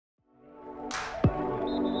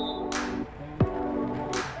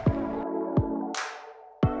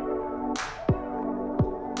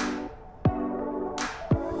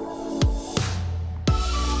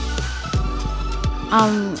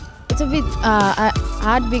It's a bit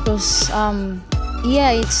hard because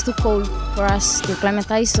yeah, it's too cold for us to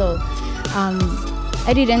climatize. So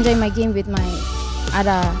I did enjoy my game with my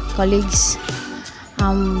other colleagues.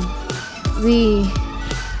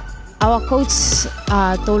 Our coach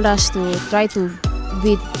told us to try to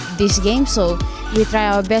beat this game, so we try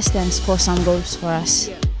our best and score some goals for us.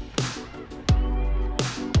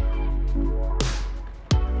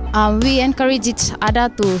 We encourage each other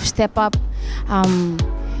to step up.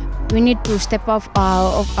 We need to step up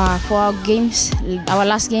for our games. Our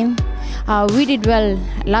last game, we did well.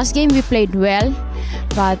 Last game we played well,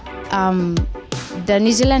 but the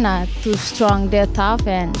New Zealand are too strong. They're tough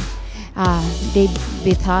and they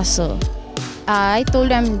beat us. So I told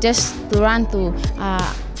them just to run to.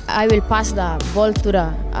 I will pass the ball to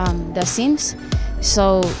the Sims.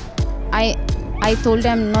 So I told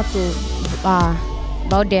them not to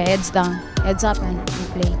bow their heads down, heads up, and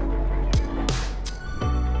play.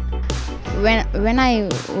 When I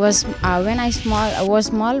was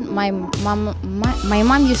small, my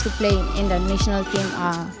mom used to play in the national team.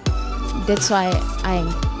 That's why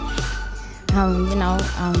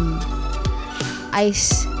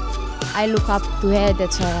I look up to her.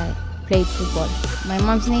 That's why I played football. My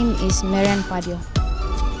mom's name is Padio.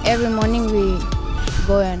 Every morning we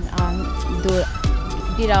go and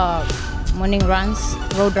did our morning runs,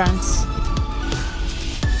 road runs.